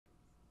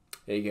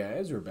Hey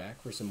guys, we're back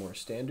for some more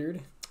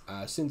standard.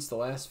 Since the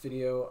last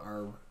video,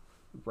 our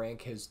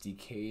rank has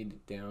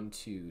decayed down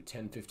to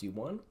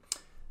 1051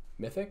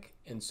 Mythic,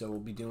 and so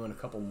we'll be doing a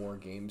couple more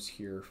games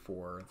here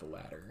for the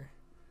ladder.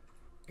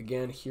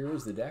 Again, here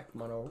is the deck,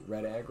 mono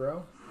red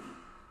aggro,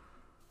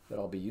 that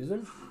I'll be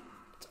using.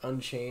 It's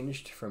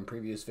unchanged from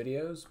previous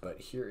videos, but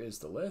here is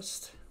the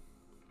list.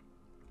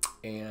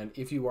 And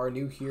if you are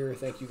new here,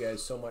 thank you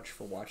guys so much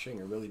for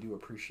watching. I really do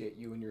appreciate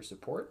you and your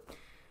support.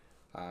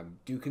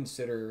 Do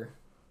consider,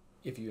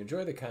 if you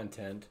enjoy the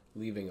content,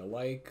 leaving a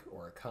like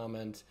or a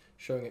comment,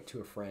 showing it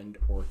to a friend,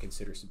 or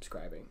consider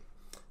subscribing.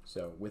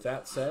 So with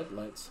that said,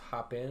 let's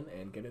hop in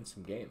and get in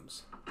some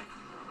games.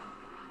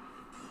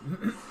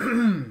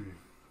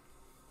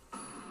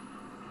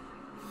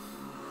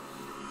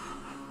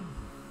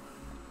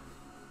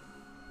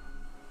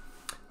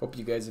 Hope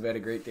you guys have had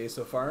a great day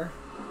so far.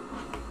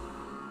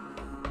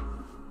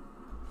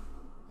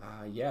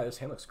 Yeah, this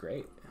hand looks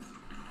great.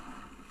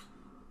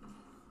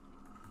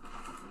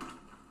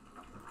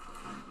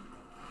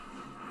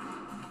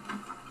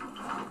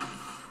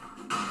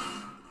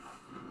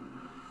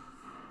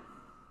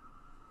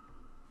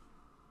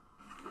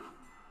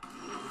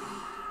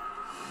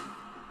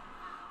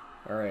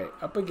 All right,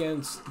 up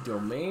against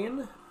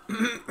Domain.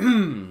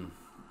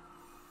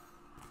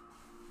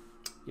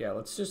 Yeah,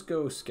 let's just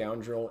go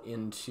Scoundrel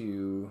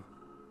into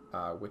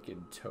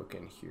Wicked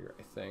Token here,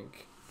 I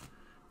think.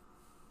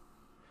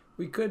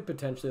 We could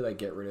potentially like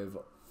get rid of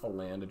a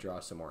land to draw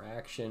some more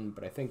action,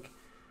 but I think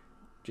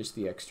just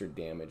the extra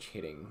damage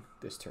hitting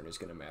this turn is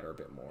going to matter a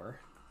bit more.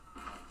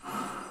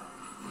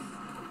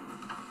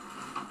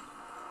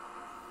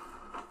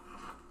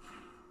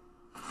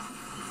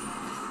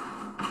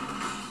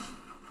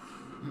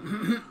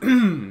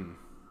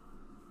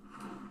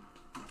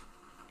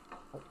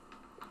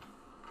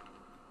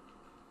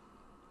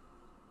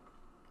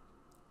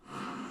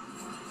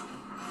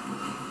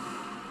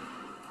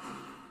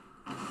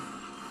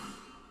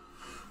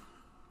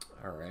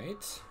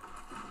 Alright.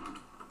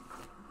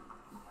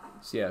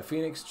 So yeah,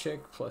 Phoenix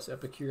Chick plus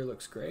Epicure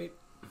looks great.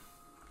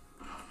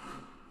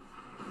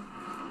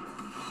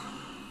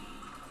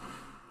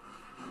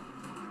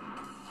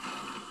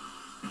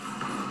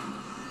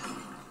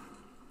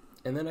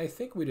 And then I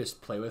think we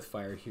just play with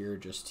fire here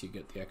just to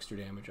get the extra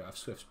damage off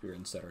Swift Spear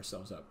and set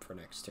ourselves up for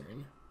next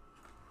turn.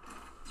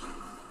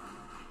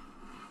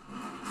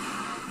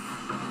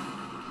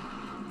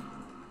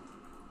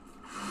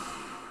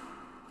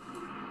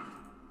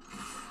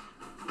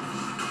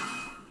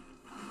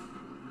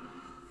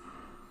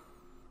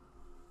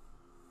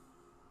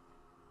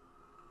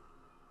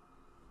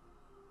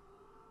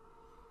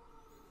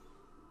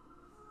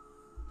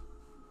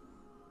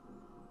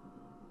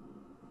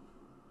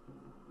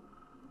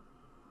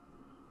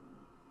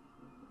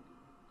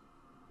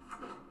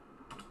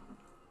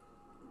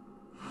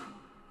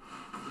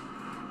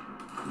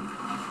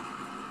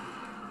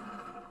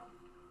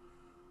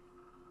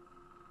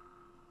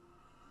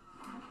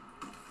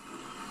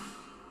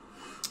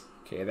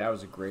 Okay, that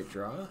was a great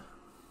draw.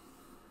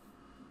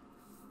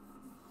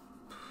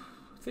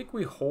 I think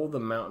we hold the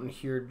mountain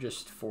here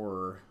just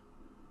for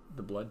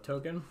the blood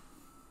token.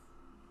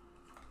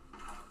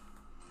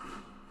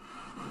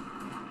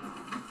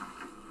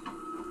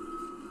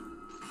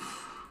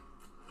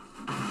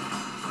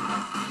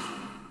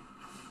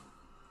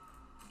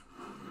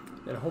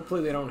 And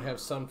hopefully they don't have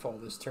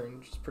Sunfall this turn,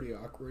 which is pretty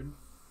awkward.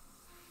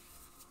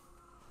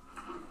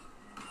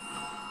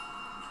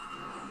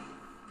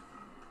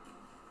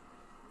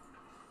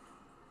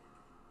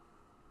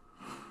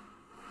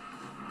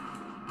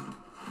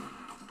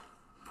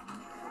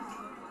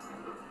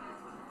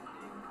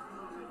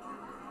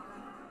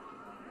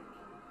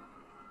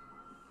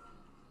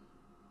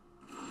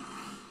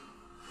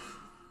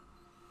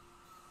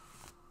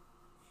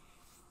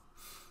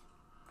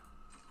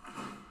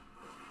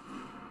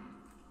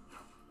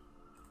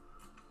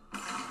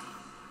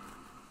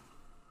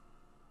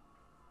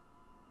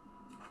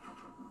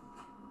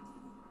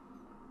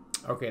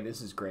 Okay,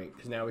 this is great,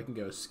 because now we can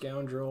go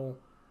Scoundrel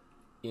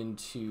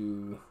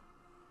into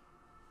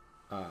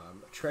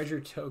Treasure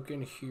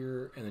Token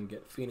here, and then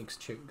get Phoenix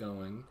Chick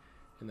going,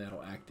 and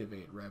that'll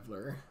activate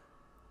Reveler.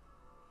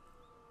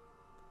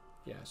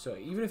 Yeah, so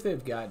even if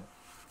they've got...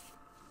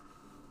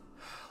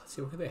 Let's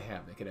see, what could they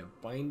have? They could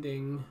have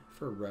Binding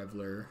for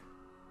Reveler.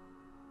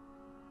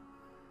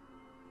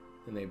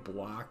 Then they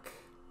block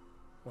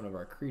one of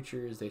our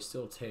creatures. They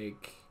still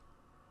take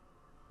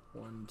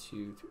 1,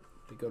 2, 3.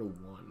 They go to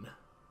 1.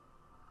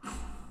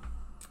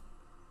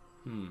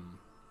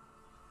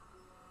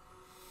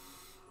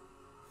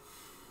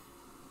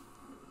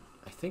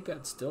 I think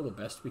that's still the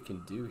best we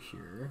can do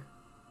here.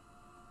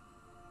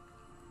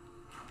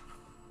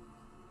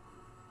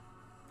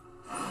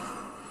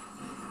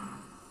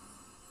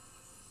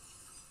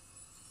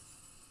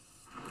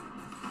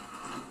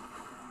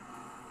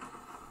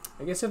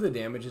 I guess if the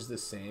damage is the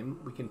same,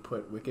 we can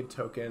put Wicked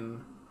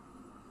Token.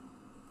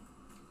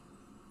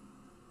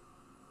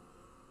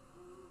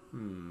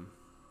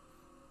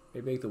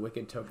 Maybe make the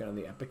Wicked Token on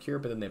the Epicure,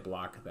 but then they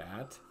block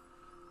that.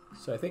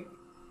 So I think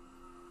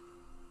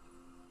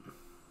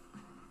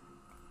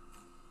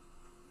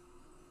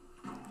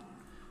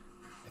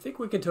think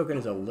Wicked Token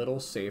is a little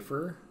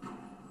safer.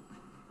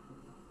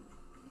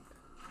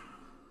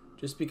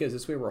 Just because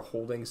this way we're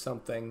holding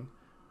something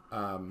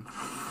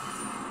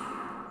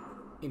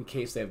in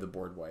case they have the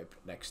board wipe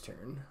next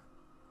turn.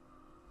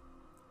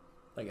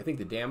 Like, I think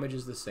the damage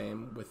is the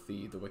same with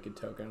the Wicked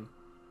Token.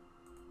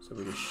 So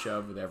we just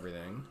shove with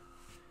everything.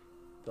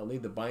 They'll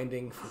need the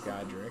binding for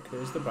Godric.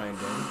 There's the binding.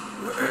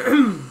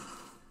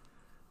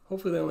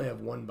 Hopefully they only have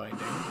one binding.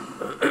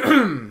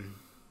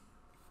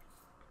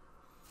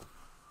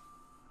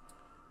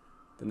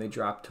 Then they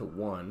drop to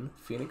 1.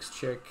 Phoenix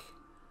Chick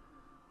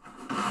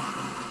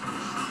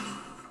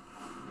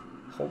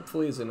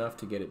hopefully is enough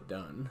to get it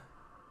done.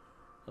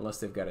 Unless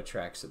they've got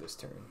Atraxa this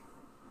turn.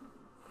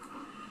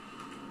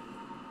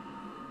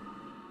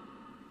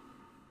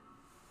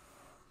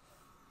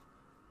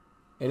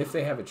 And if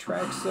they have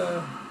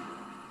Atraxa,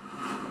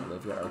 oh,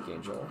 they've got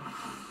Archangel.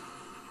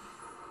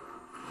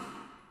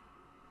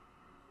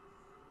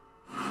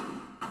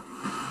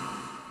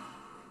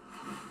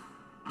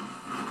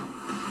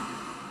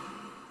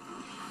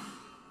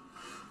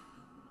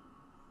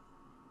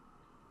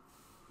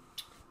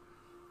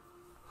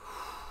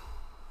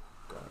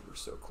 God, we're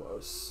so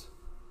close.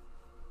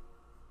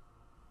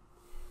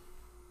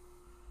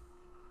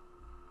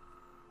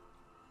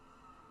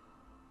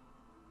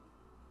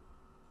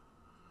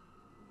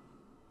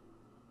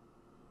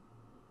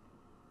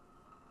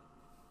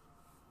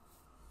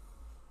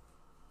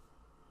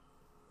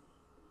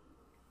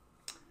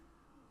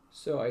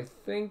 So I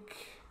think,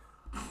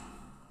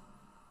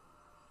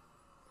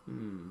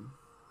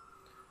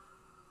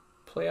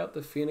 play out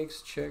the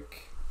Phoenix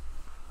Chick,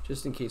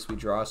 just in case we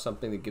draw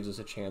something that gives us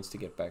a chance to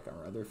get back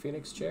our other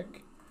Phoenix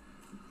Chick.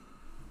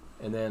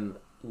 And then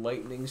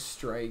Lightning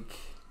Strike,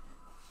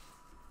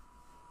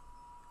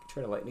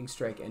 try to Lightning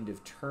Strike end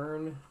of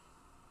turn.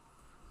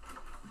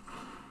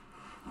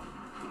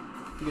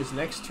 Because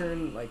next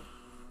turn, like,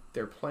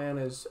 their plan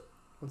is,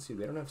 let's see,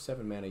 they don't have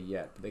 7 mana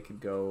yet, but they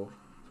could go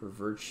for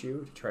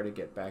Virtue to try to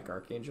get back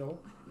Archangel.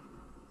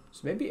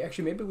 So maybe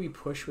we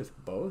push with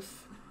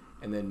both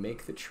and then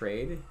make the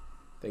trade.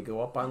 They go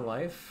up on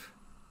life.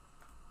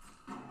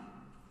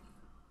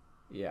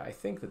 Yeah, I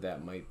think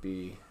that might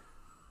be.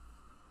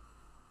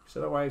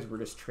 So otherwise we're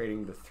just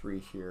trading the 3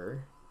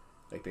 here.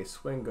 Like, they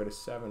swing, go to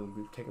 7,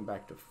 we take them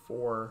back to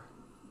 4.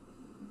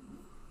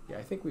 Yeah,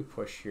 I think we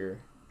push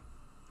here.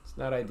 It's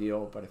not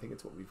ideal, but I think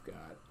it's what we've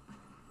got.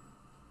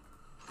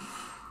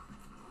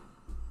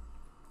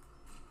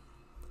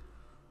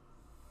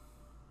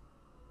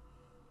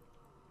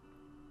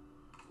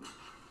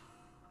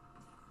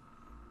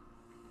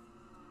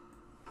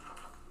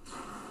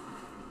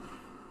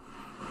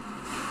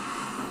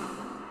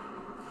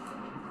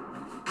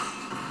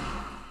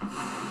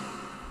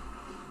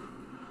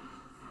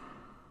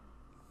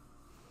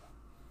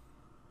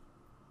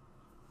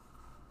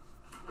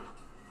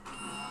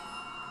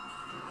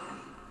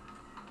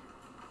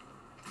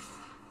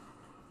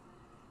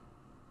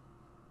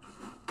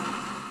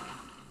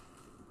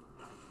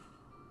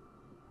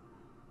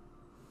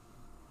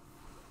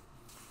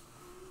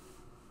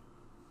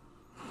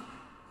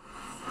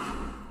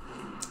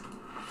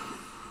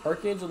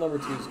 Archangel number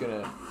 2 is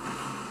going to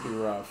be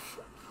rough.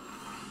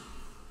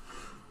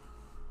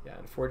 Yeah,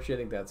 unfortunately I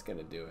think that's going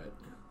to do it.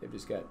 They've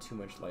just got too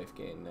much life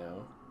gain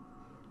now.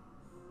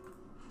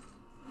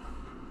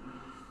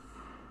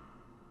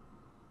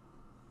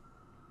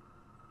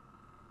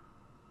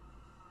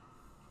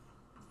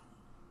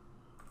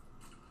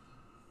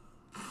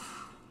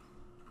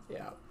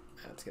 Yeah,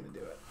 that's going to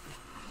do it.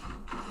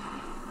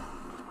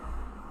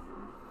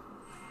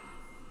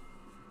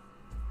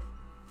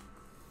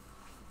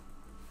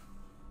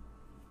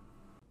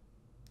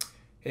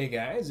 Hey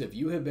guys, if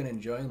you have been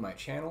enjoying my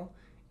channel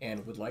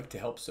and would like to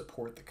help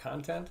support the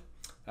content,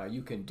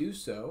 you can do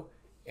so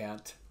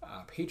at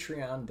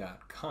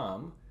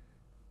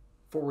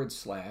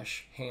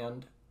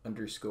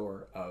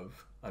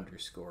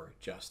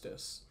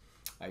patreon.com/hand_of_justice.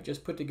 I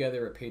just put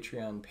together a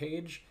Patreon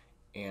page,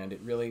 and it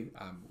really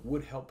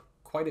would help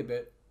quite a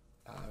bit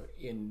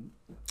in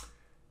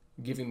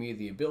giving me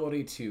the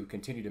ability to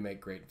continue to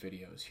make great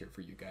videos here for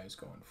you guys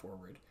going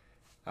forward.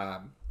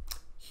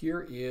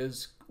 Here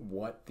is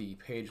what the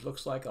page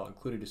looks like. I'll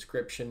include a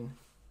description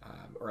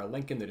or a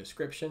link in the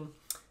description,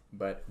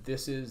 but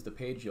this is the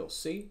page you'll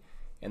see,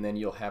 and then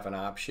you'll have an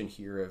option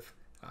here of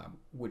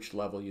which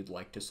level you'd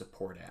like to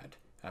support at,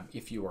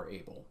 if you are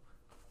able.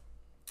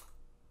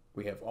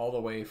 We have all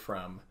the way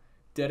from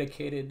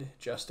dedicated,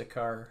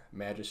 Justicar,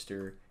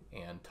 Magister,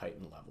 and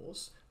Titan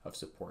levels of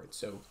support.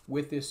 So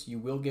with this, you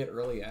will get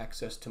early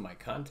access to my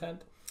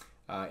content,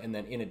 and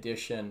then in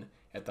addition,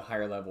 at the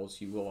higher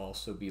levels, you will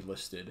also be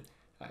listed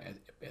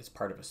as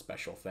part of a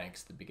special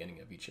thanks at the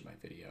beginning of each of my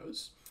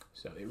videos.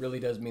 So it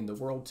really does mean the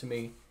world to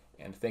me,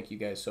 and thank you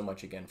guys so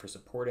much again for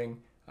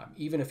supporting.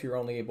 Even if you're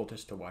only able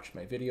just to watch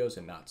my videos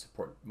and not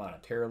support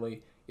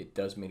monetarily, it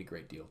does mean a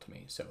great deal to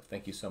me. So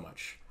thank you so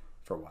much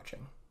for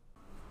watching.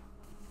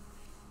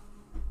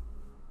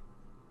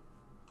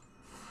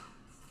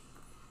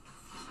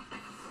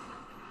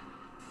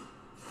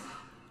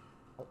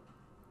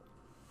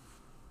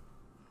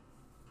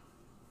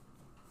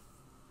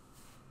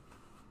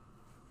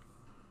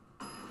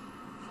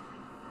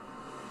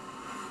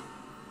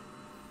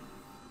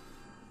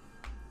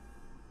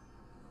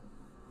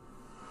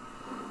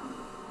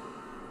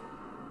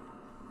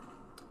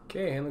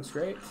 Okay, hand looks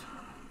great.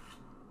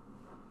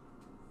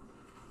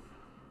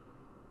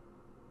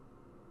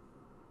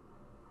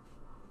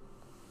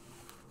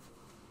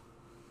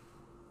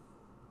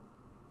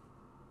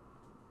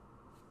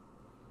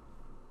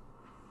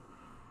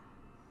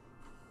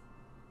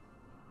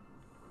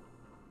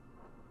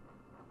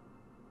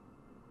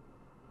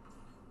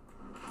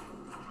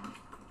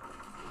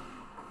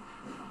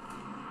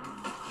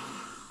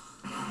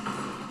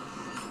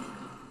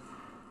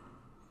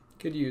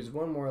 Could use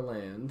one more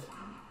land,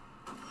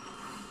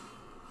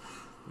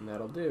 and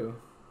that'll do.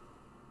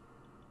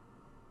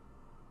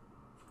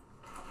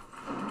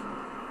 I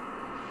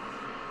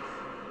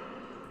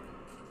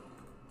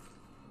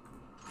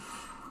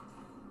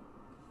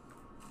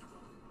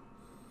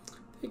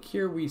think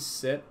here we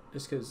sit,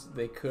 just because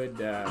they could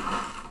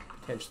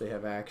potentially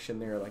have action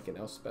there, like an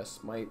Elspeth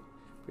Smite.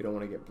 We don't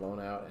want to get blown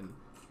out, and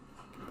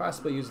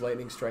possibly use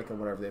Lightning Strike on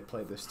whatever they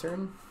play this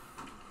turn.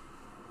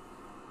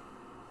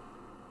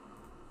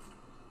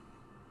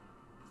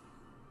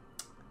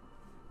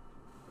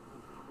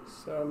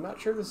 So I'm not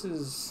sure if this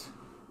is,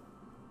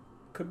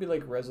 could be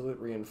like Resolute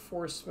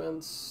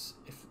Reinforcements,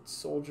 if it's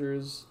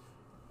soldiers.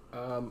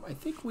 I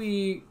think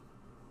we,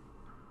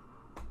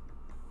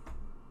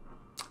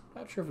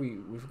 not sure if we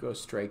go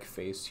strike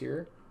face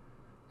here.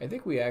 I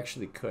think we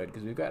actually could,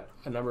 because we've got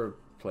a number of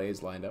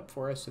plays lined up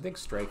for us. So I think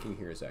striking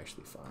here is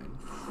actually fine.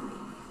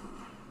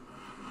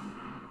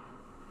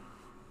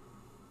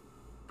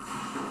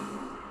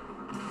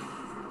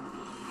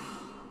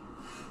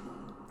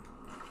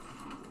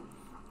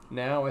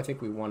 Now I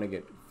think we want to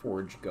get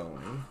Forge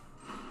going.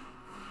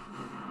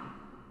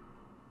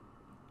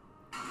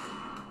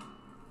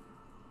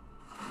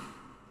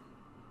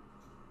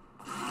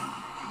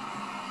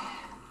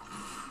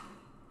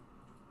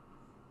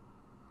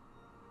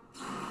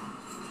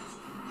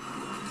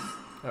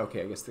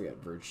 Okay, I guess they got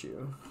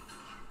Virtue.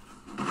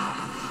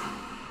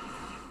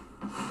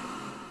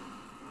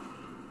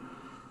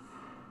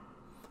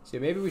 So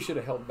maybe we should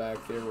have held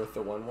back there with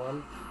the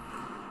 1/1.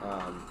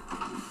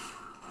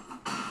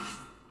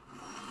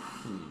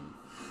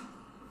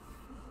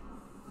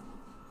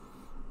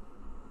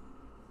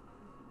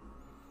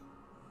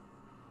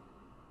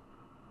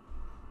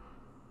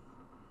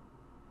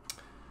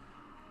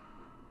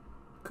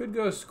 Could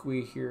go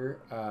Squee here.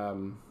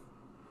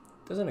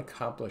 Doesn't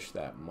accomplish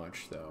that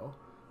much though.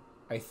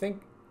 I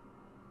think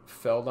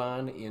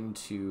Feldon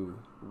into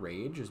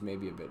Rage is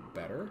maybe a bit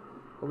better.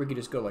 Or we could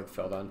just go like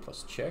Feldon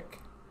plus Chick.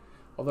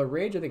 Although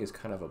Rage I think is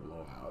kind of a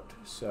blowout.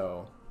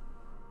 So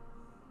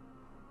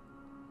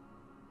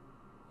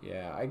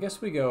yeah, I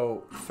guess we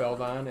go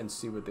Feldon and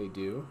see what they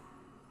do.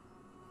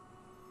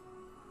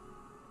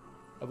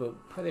 Although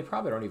they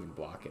probably don't even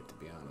block it, to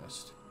be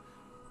honest.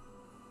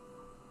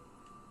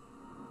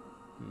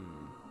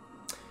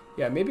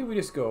 Yeah, maybe we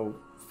just go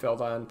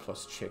Feldon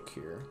plus Chick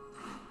here.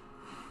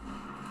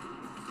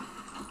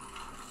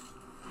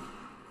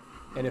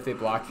 And if they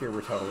block here,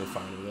 we're totally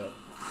fine with it.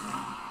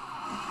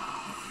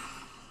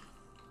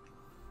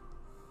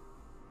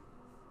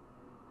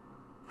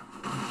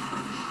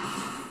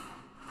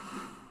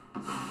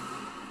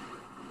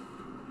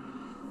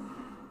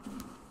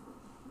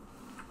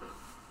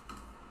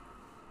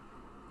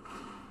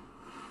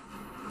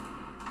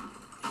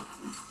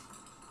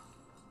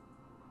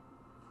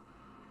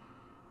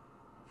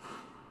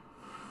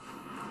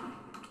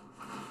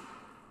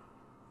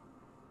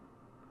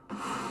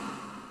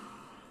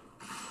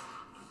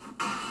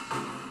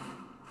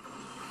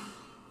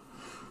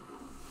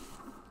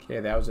 Okay,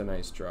 that was a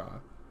nice draw.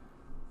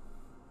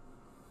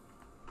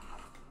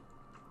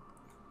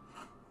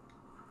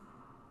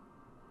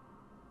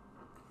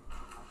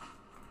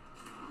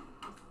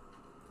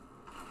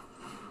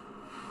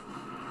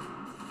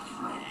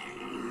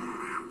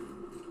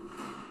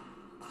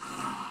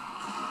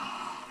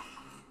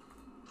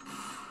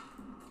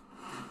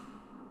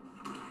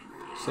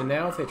 So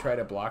now if they try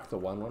to block the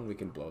 1/1, we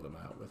can blow them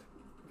out with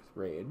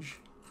Rage.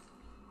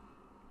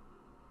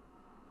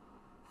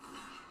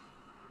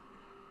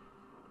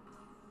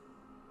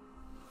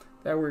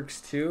 That works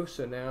too.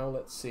 So now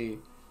let's see.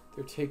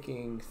 They're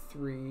taking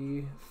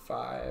 3,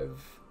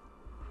 5.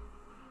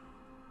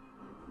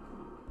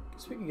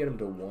 Guess we can get them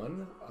to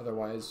 1.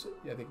 Otherwise,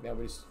 I think now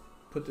we just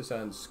put this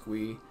on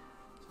Squee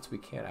since we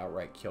can't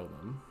outright kill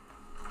them.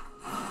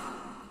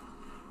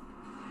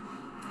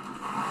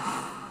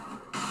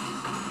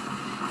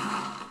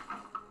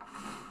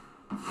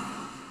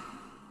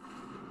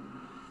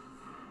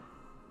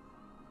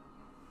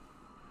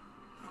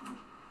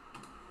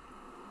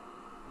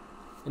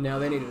 And now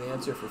they need an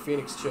answer for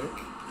Phoenix Chick.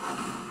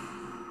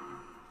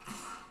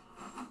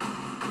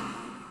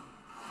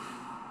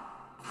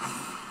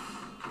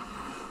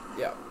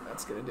 Yeah,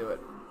 that's gonna do it.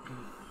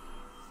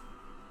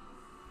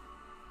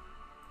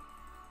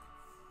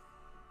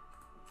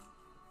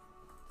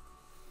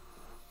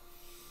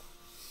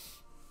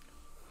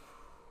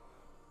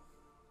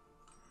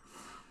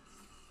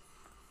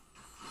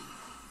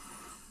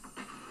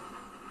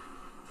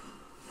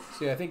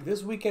 So yeah, I think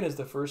this weekend is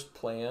the first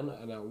plan,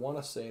 and I want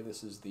to say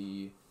this is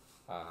the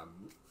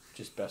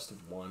just best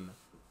of 1.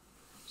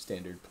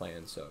 standard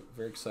plan. So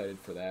very excited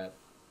for that.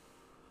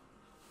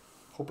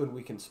 Hoping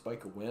we can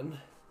spike a win.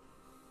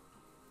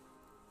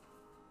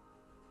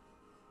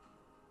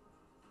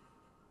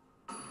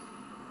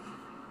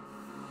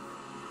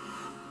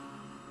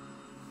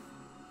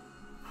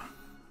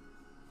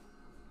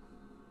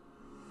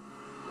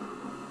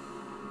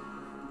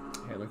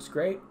 It looks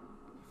great.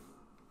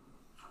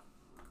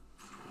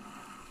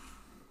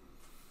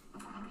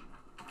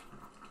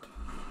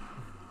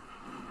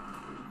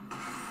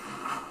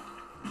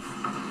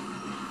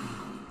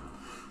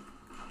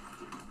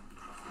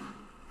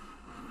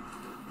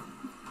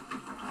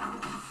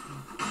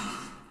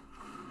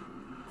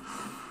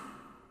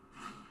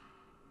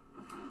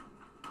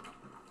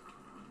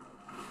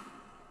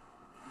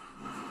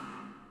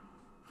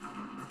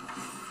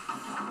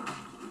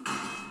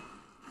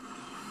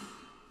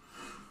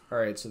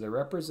 Alright, so they're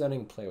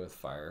representing play with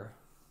fire.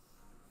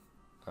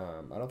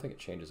 I don't think it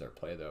changes our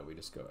play though. We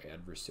just go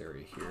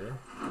adversary here.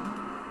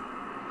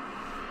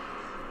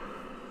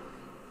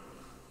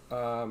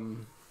 I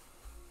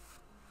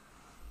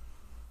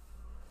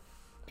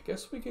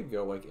guess we could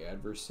go like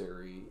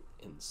adversary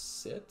and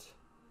sit.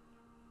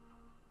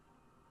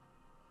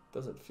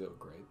 Doesn't feel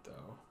great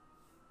though.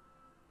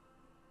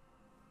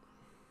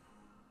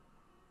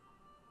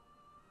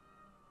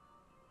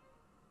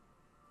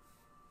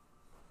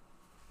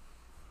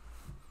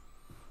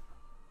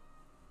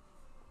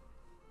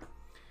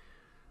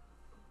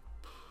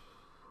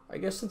 I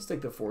guess since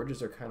like the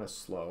forges are kind of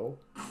slow,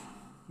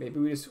 maybe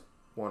we just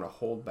want to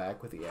hold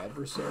back with the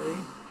adversary.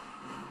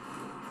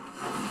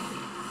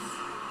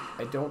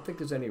 I don't think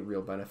there's any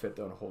real benefit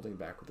though in holding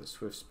back with the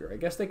Swift Spear. I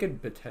guess they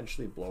could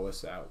potentially blow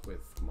us out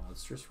with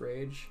Monstrous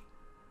Rage.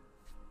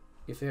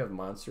 If they have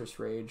Monstrous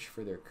Rage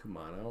for their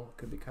Kumano, it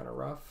could be kind of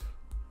rough.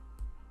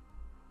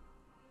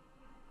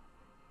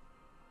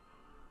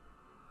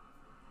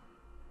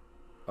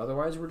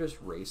 Otherwise, we're just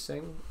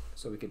racing,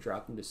 so we could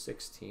drop them to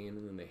 16,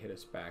 and then they hit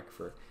us back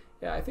for...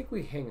 Yeah, I think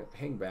we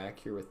hang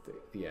back here with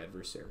the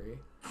adversary.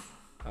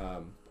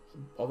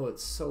 Although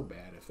it's so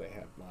bad if they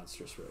have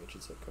Monstrous Rage.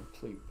 It's a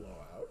complete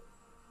blowout.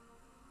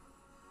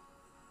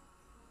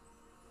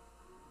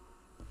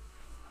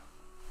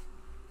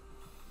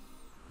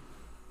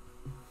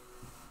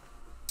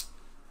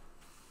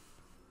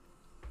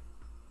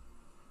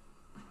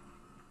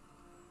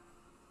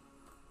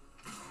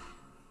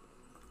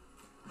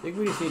 I think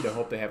we just need to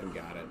hope they haven't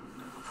got it.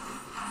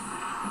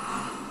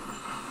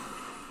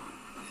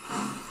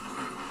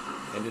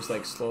 And just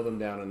like slow them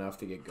down enough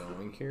to get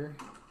going here.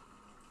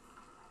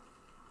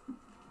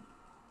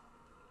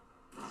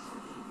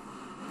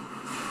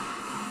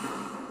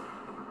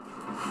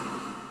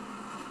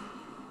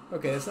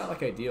 Okay, it's not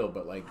like ideal,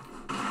 but like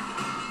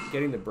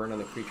getting the burn on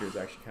the creature is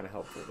actually kind of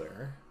helpful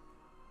there.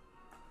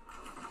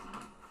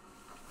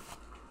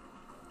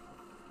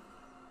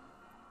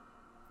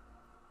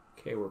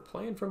 Okay, we're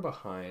playing from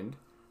behind.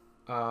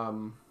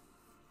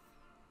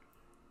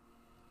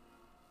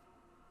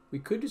 We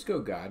could just go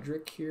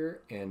Godric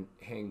here and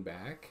hang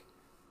back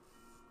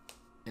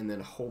and then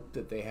hope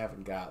that they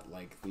haven't got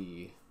like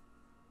the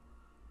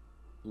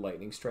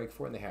Lightning Strike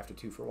for it and they have to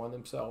 2-for-1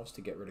 themselves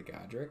to get rid of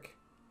Godric.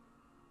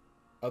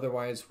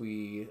 Otherwise,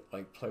 we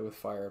like play with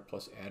fire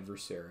plus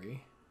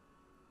adversary.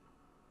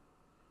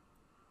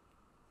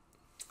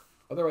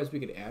 Otherwise, we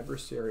could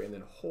adversary and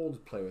then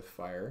hold play with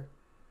fire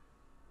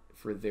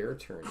for their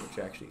turn, which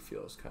actually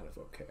feels kind of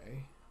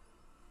okay.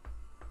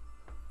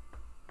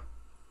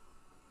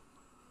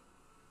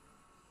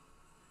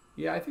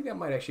 Yeah, I think that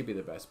might actually be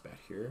the best bet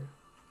here.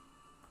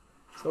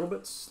 It's a little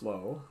bit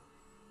slow.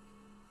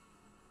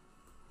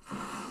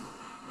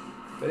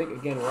 I think,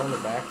 again, we're on the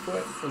back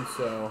foot, and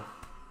so...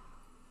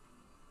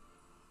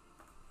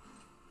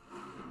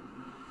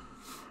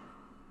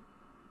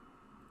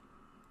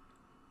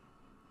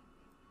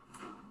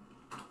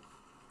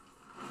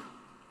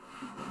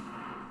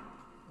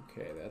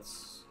 Okay,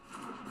 that's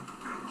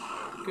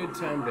a good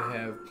time to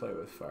have play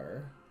with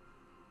fire.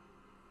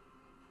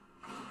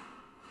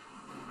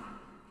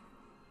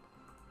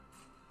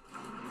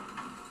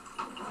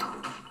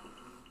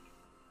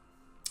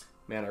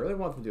 Man, I really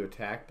want them to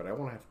attack, but I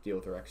won't have to deal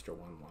with their extra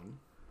 1/1.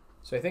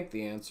 So I think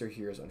the answer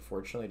here is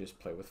unfortunately just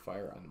play with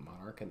fire on the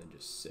Monarch and then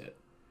just sit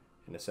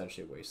and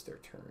essentially waste their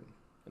turn,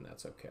 and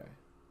that's okay.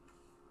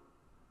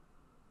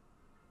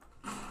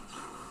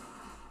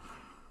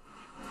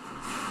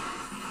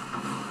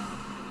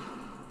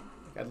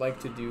 I'd like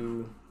to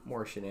do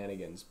more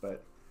shenanigans,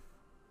 but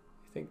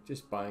I think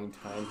just buying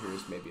time here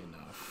is maybe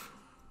enough.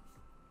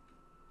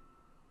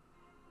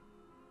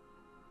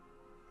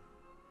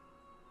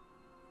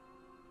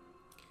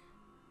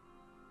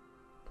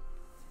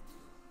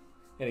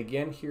 And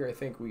again here, I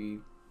think we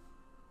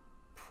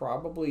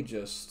probably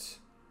just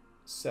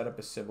set up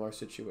a similar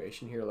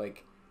situation here.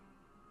 Like,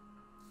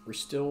 we're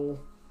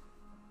still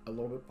a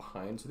little bit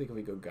behind, so I think if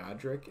we go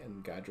Godric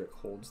and Godric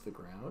holds the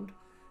ground,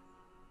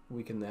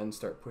 we can then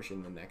start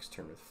pushing the next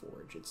turn with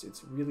Forge.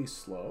 It's really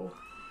slow,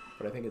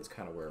 but I think it's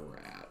kind of where we're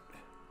at.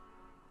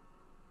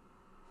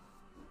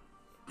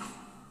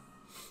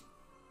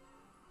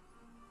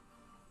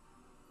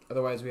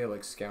 Otherwise, we have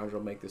like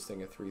Scoundrel make this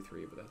thing a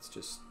 3/3, but that's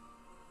just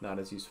not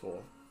as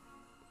useful,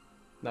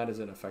 not as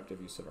an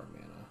effective use of our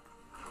mana.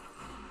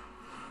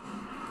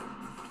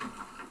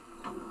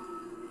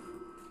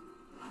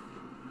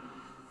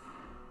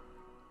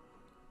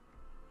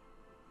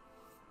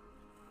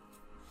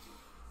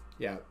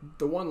 Yeah,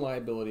 the one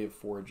liability of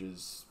Forge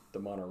is the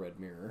mono red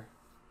mirror.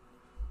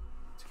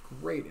 It's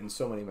great in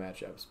so many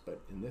matchups, but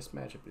in this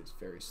matchup it's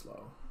very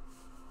slow.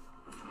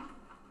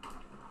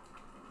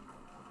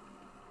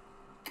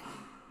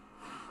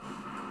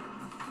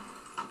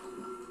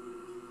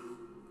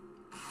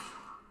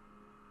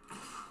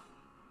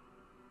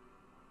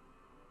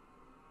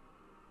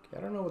 Okay,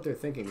 I don't know what they're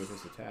thinking with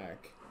this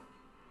attack.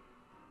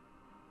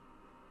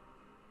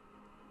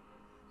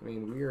 I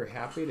mean, we are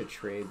happy to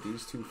trade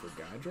these two for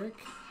Godric.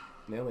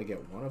 And they only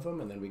get one of them,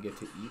 and then we get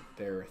to eat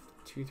their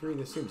 2/3.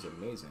 This seems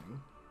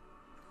amazing.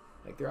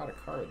 Like, they're out of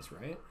cards,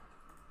 right?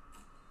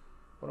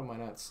 What am I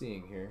not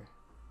seeing here?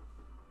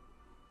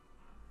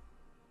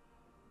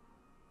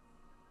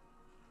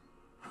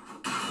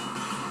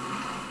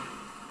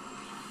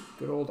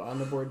 Good old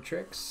on-the-board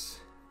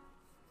tricks.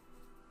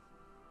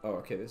 Oh,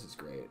 okay, this is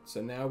great. So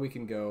now we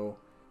can go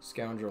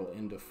Scoundrel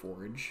into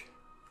Forge.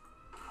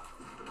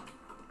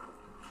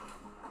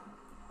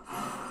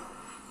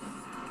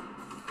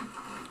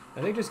 I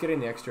think just getting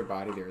the extra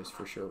body there is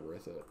for sure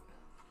worth it.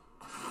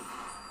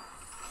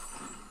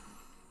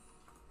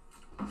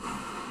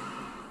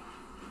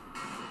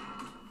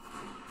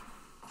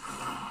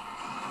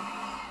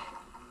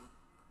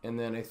 And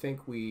then I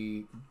think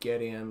we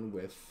get in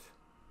with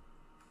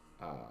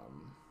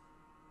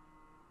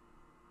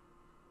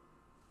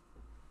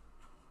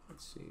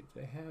let's see,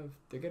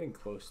 they're getting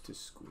close to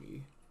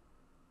Squee.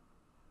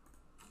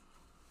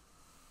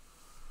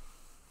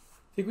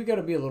 I think we got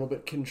to be a little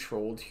bit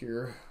controlled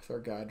here with our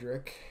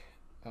Godric.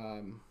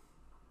 I'd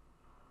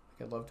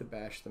love to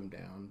bash them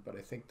down, but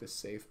I think the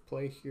safe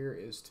play here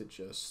is to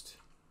just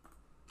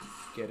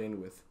get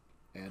in with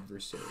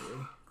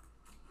Adversary.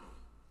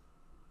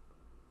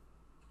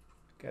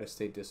 Got to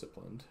stay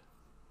disciplined.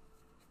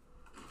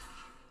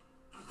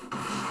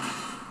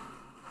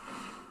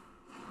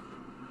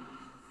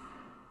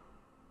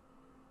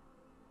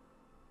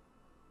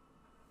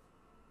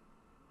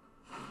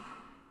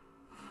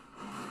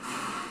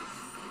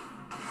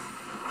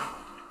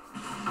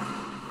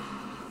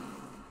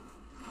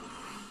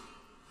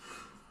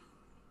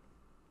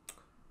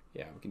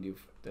 Yeah, we can do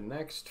the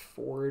next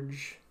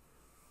Forge.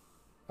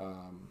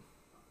 And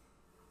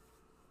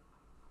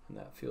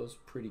that feels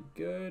pretty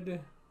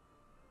good.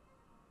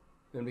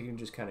 Then we can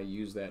just kind of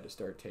use that to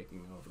start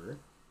taking over.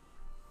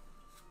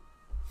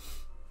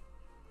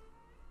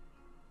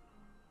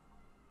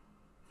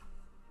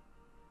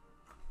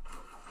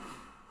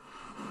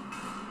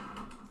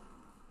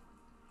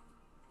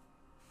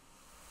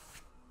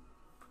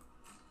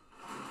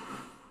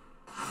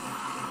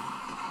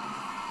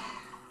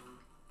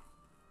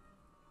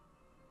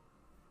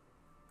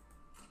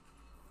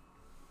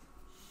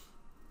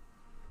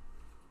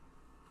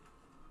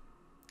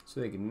 So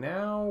like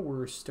now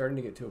we're starting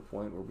to get to a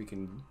point where we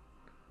can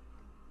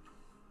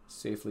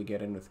safely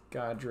get in with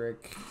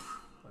Godric.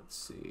 Let's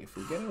see, if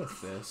we get in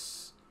with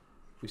this,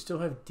 we still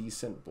have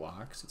decent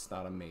blocks. It's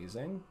not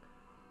amazing,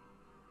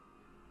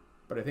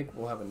 but I think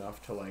we'll have enough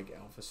to like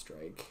Alpha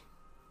Strike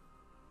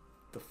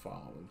the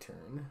following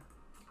turn.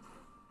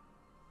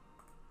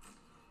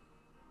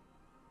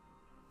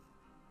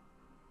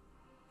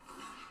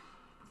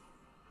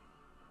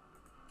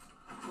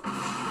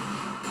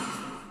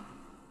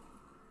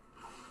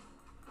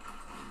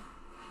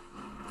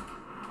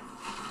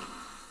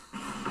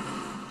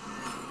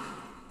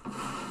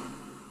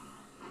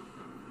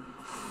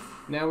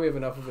 Now we have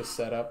enough of a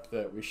setup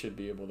that we should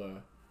be able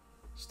to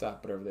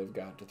stop whatever they've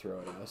got to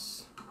throw at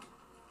us.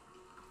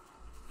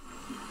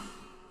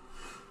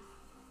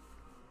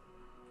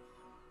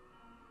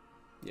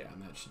 Yeah,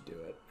 and that should do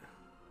it.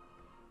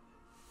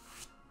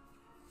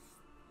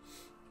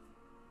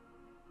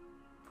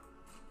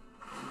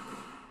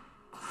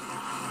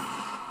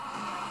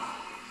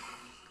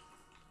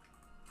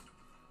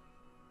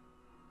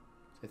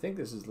 I think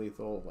this is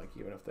lethal, like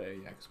even if they,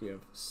 yeah, because we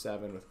have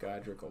 7 with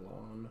Godric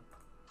alone.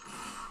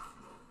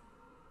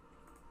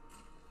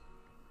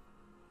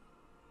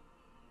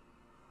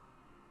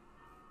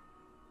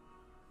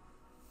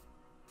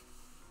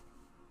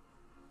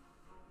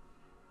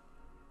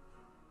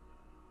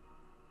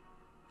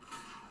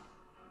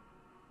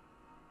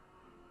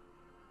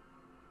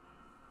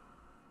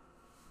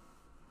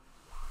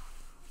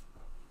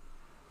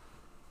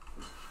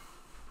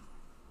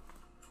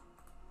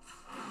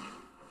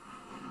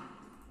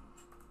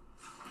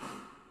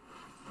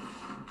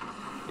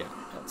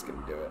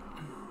 Gonna do it.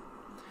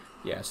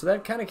 Yeah, so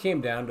that kind of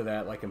came down to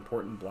that like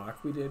important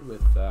block we did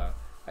with I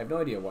have no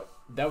idea what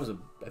that was.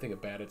 I think a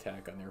bad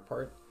attack on their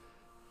part,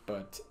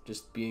 but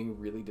just being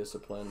really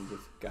disciplined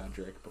with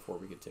Godric before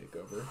we could take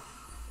over.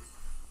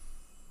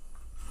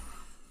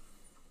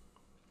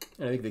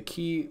 And I think the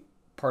key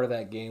part of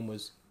that game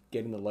was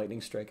getting the lightning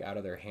strike out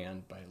of their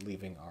hand by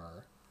leaving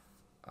our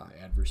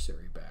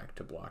adversary back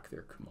to block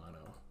their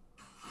Kumano.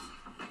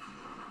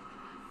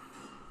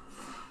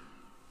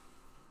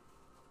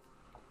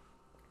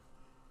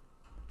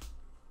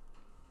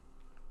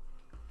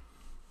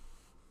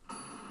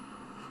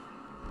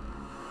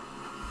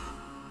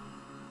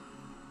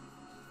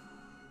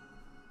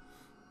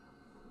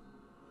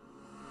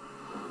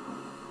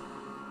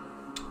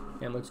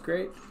 And looks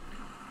great.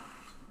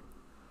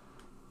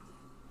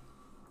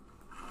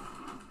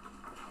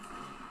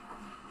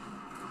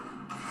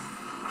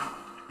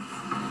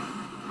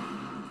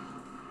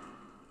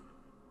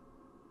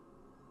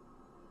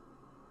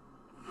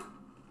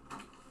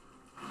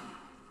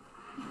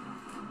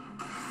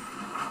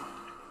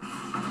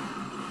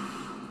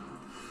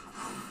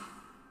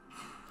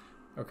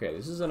 Okay,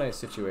 this is a nice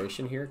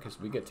situation here because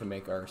we get to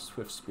make our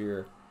Swift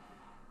Spear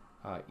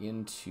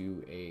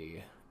into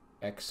a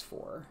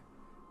X4,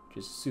 which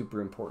is super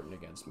important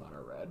against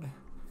mono red.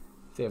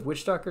 If they have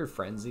Witchstalker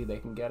Frenzy, they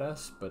can get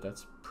us, but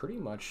that's pretty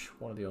much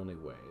one of the only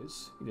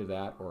ways. Either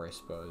that or I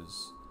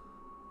suppose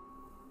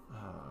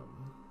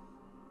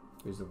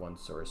here's the one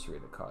sorcery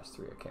that costs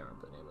 3, I can't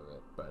remember the name of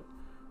it, but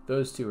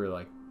those two are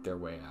like their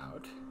way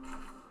out.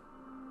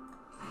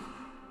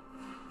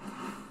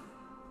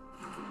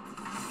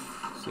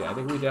 So yeah, I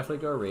think we definitely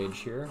go Rage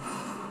here.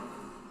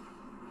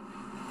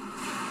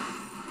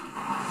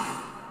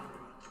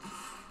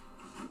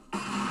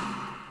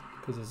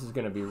 Because this is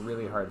going to be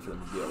really hard for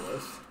them to deal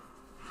with.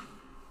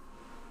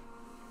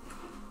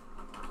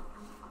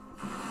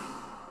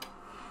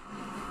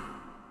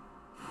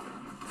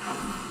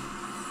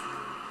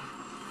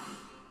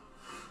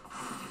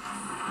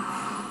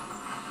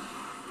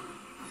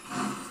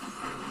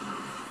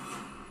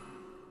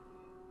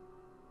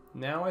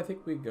 Now I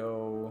think we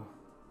go...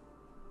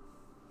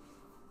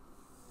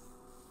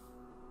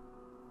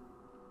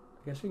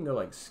 I guess we can go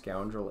like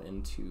Scoundrel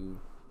into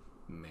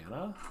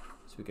mana,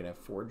 so we can have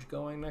Forge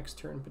going next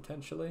turn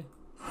potentially.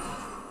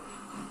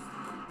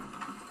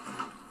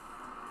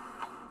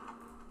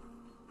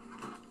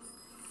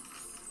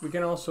 We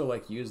can also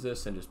like use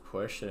this and just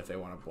push, and if they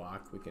want to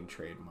block, we can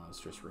trade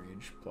Monstrous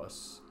Rage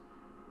plus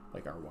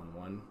like our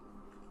 1/1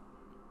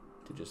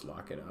 to just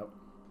lock it up,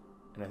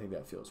 and I think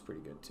that feels pretty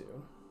good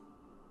too.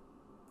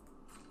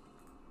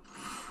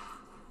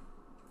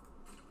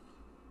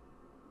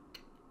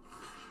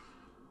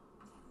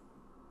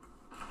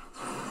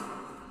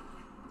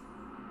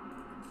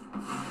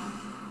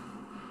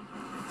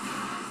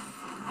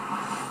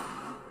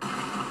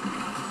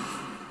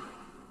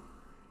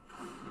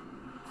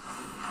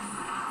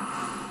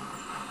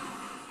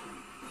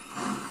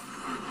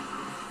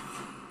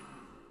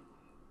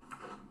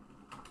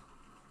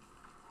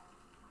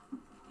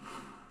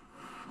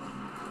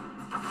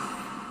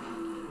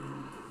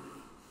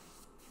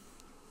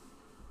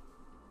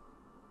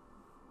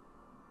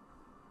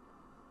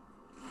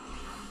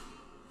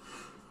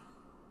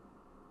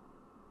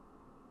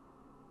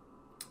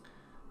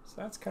 So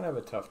that's kind of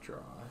a tough draw.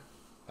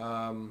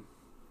 So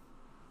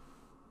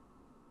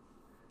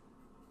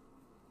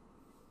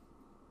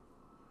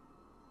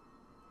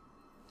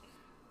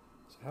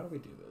how do we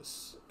do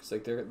this? Because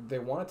like they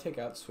want to take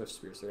out Swift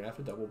Spear, so they're gonna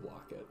have to double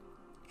block it,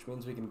 which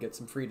means we can get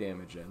some free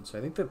damage in. So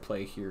I think the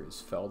play here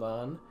is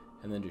Feldon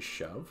and then just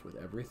shove with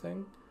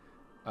everything.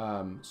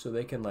 So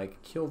they can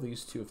like kill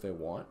these two if they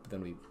want, but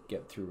then we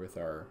get through with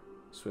our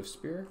Swift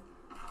Spear.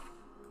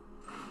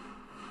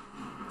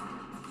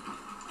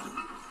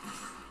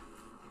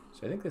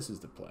 So I think this is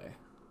the play.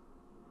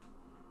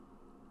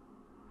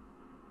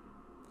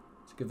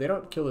 So if they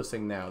don't kill this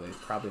thing now, they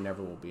probably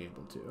never will be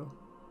able to.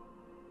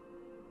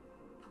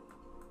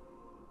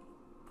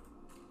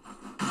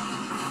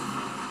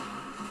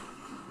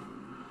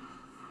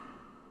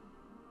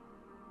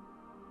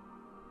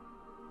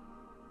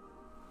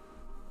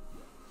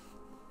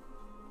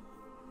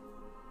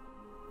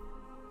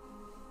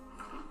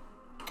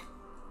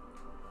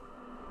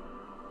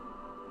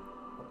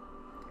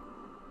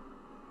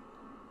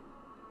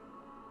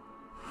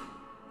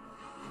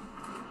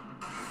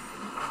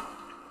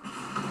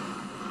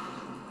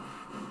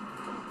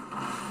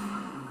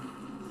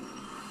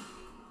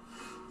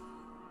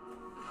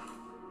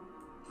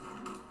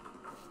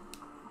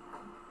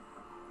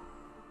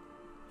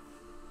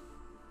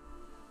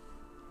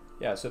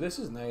 Yeah, so this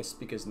is nice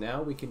because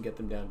now we can get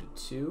them down to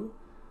 2.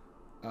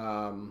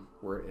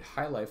 We're at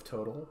high life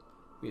total.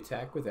 We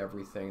attack with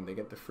everything. They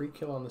get the free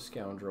kill on the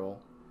Scoundrel.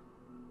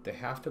 They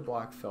have to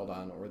block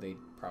Feldon or they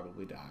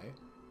probably die.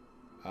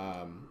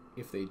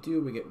 If they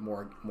do, we get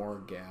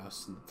more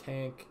gas in the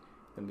tank.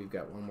 Then we've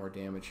got 1 more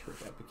damage here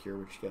with Epicure,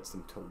 which gets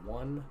them to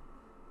 1.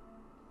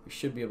 We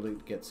should be able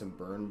to get some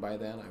burn by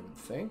then, I would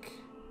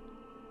think.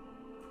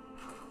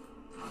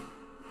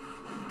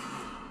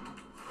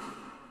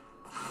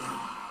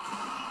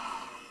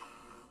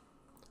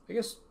 I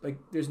guess, like,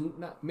 there's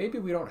not... Maybe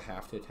we don't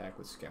have to attack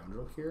with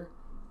Scoundrel here.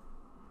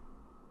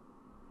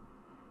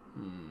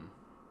 I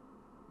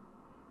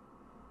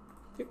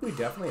think we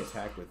definitely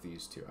attack with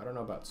these two. I don't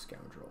know about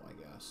Scoundrel, I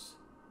guess.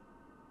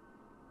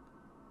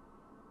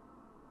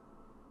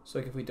 So,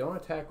 like, if we don't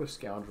attack with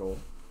Scoundrel,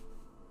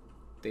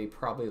 they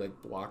probably,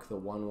 like, block the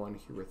 1/1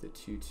 here with the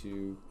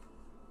 2/2.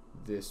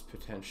 This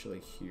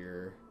potentially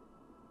here.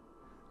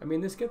 I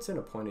mean, this gets in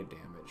appointed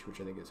damage, which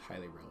I think is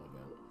highly relevant.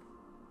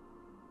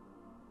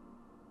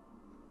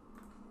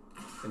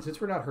 And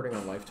since we're not hurting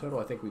on life total,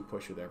 I think we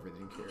push with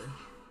everything here.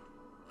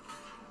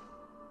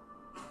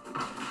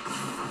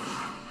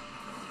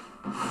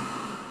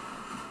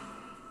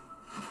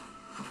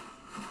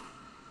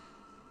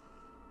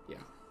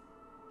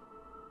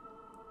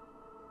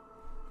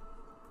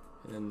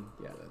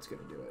 Yeah, that's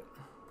gonna do it.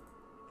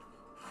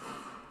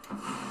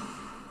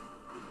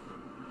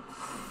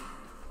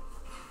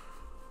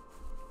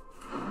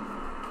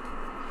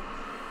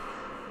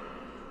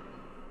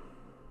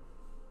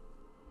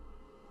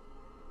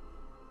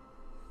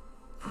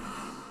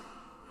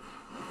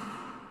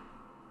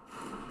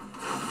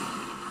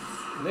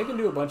 And they can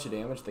do a bunch of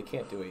damage. They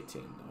can't do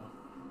 18 though.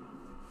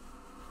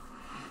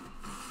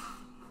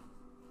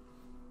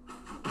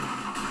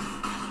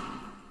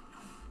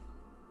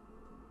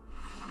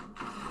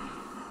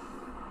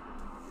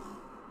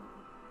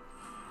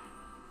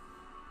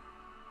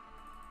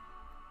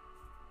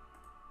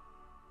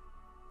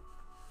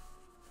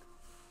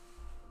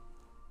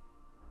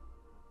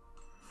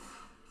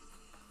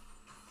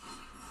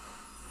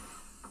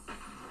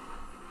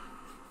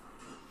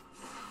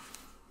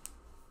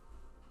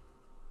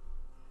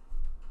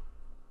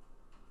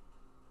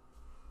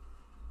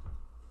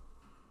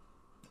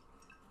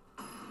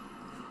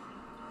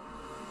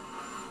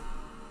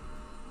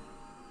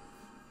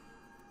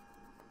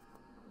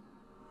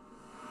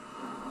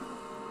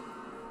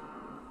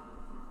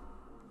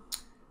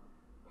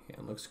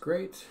 Looks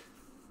great.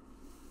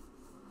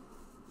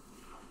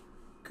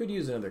 Could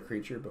use another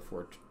creature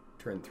before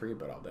turn 3,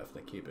 but I'll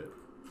definitely keep it.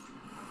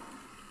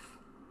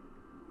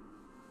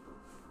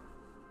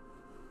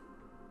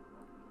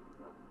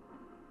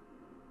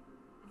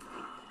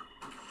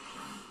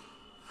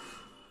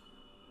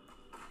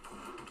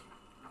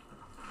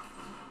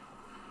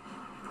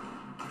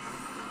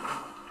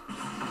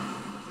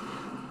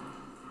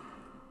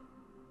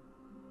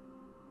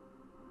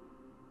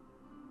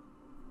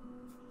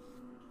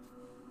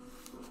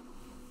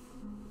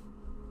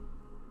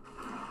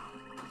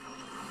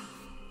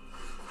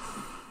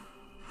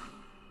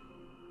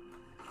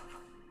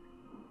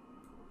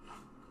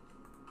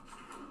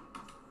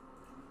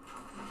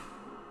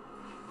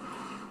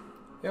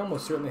 They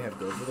almost certainly have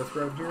Go for the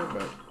Throat here,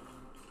 but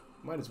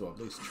might as well at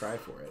least try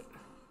for it.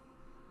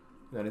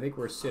 And then I think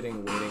we're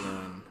sitting waiting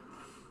on...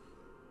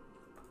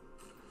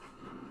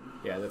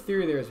 Yeah, the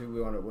theory there is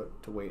we want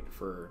to wait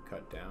for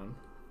cut down.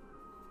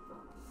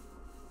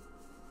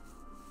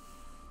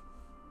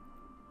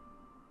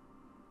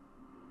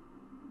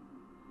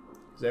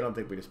 Because I don't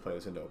think we just play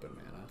this into open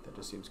mana. That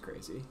just seems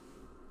crazy.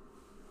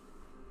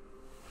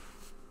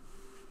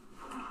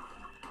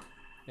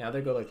 Now they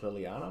go like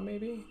Liliana,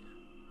 maybe?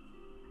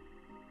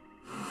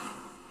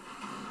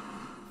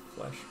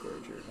 Flesh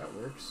Gorger, that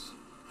works.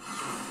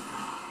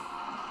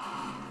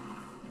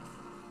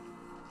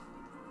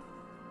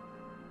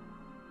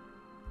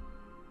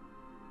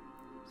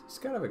 It's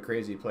kind of a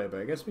crazy play, but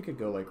I guess we could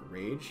go like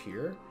Rage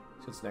here,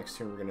 since next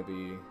turn we're going to be...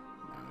 No,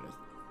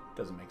 it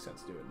doesn't make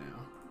sense to do it now.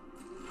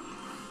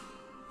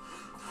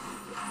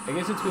 I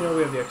guess since we know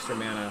we have the extra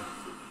mana,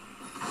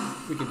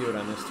 we can do it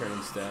on this turn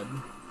instead.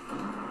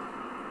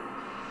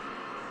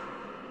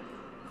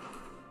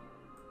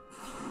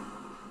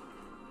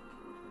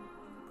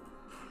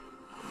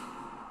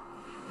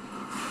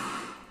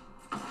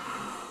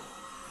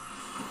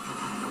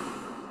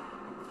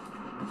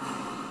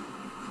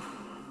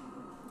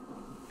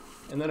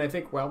 And then I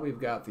think while we've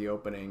got the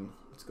opening,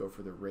 let's go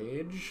for the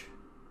Rage.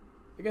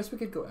 I guess we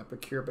could go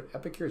Epicure, but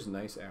Epicure is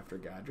nice after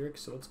Godric,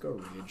 so let's go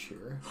Rage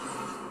here.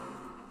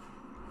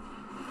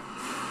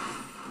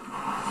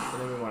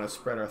 And then we want to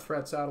spread our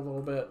threats out a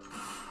little bit.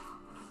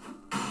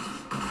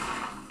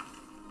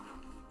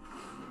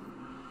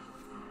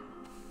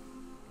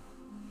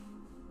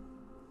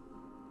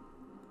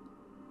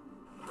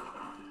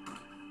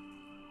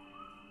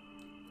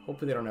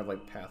 Hopefully they don't have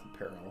like Path of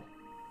Peril.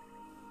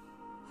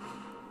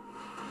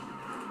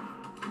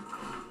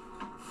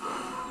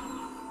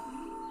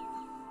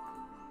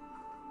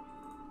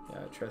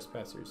 Yeah,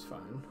 Trespasser is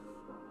fine.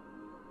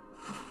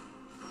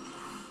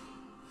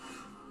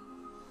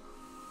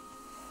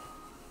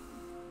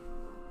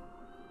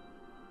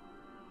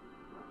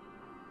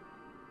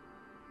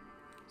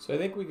 So I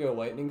think we go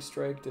Lightning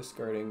Strike,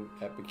 discarding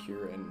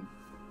Epicure and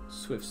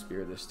Swift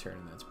Spear this turn,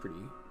 and that's pretty...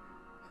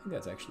 I think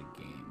that's actually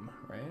game,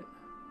 right?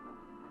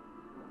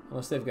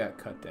 Unless they've got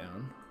Cut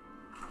Down.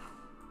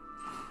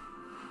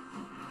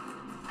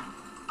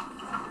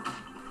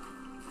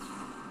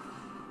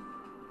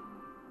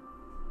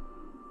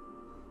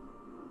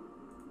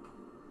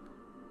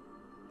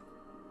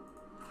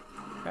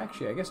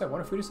 Actually, I guess I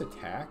wonder if we just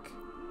attack.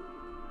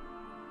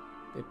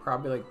 They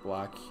probably like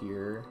block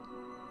here.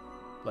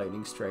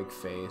 Lightning Strike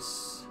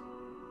face.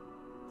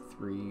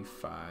 3,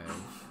 5.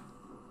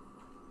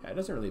 Yeah, it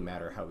doesn't really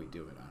matter how we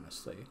do it,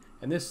 honestly.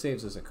 And this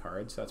saves us a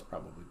card, so that's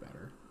probably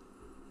better.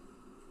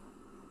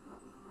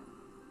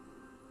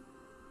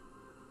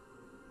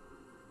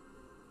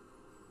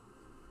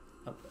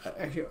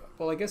 Actually,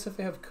 well, I guess if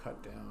they have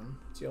Cut Down,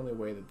 it's the only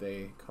way that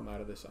they come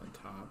out of this on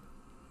top.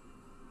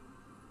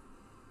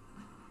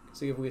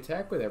 See, if we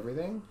attack with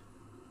everything,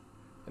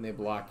 and they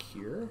block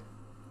here,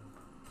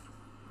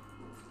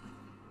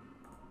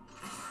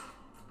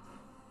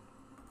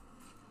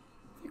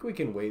 I think we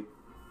can wait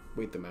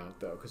them out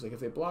though, because like if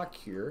they block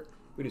here,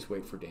 we just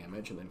wait for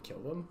damage and then kill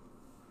them.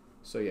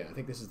 So yeah, I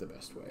think this is the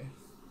best way.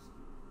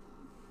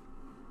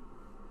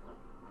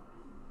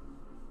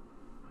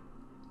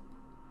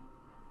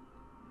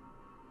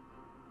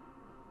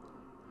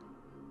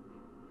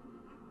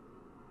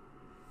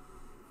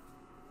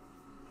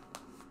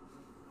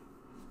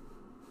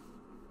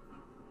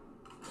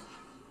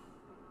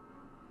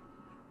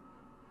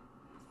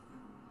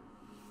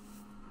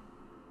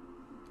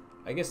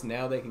 I guess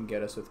now they can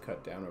get us with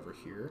cut down over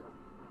here.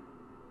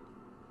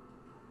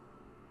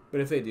 But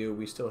if they do,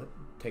 we still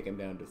take them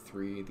down to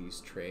 3.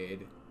 These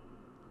trade.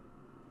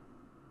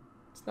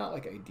 It's not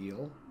like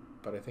ideal,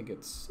 but I think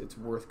it's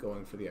worth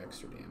going for the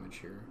extra damage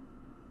here.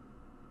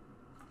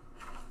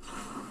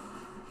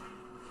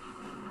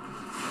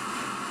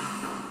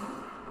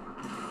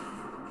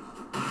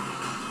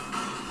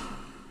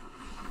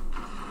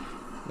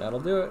 That'll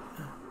do it.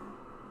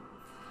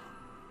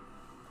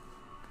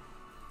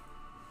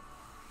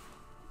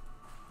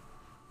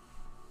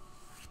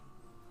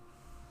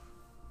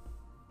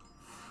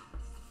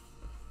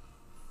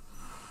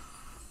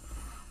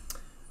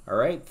 All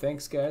right,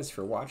 thanks guys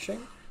for watching.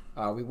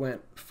 We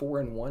went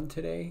 4-1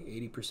 today,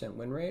 80%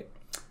 win rate.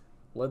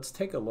 Let's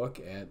take a look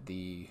at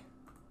the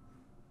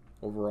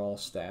overall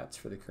stats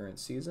for the current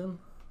season.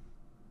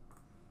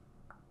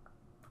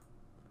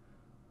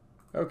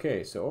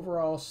 Okay, so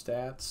overall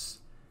stats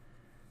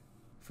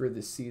for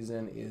this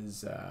season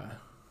is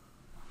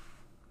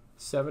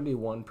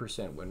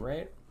 71% win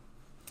rate.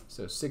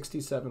 So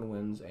 67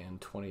 wins and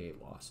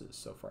 28 losses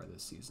so far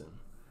this season.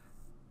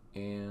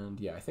 And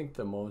yeah, I think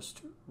the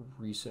most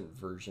recent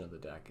version of the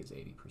deck is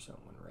 80%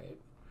 win rate.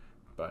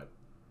 But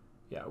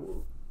yeah,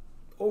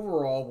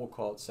 overall we'll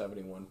call it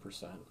 71%.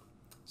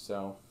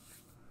 So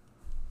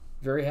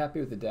very happy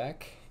with the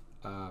deck.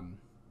 And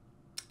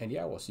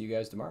yeah, we'll see you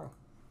guys tomorrow.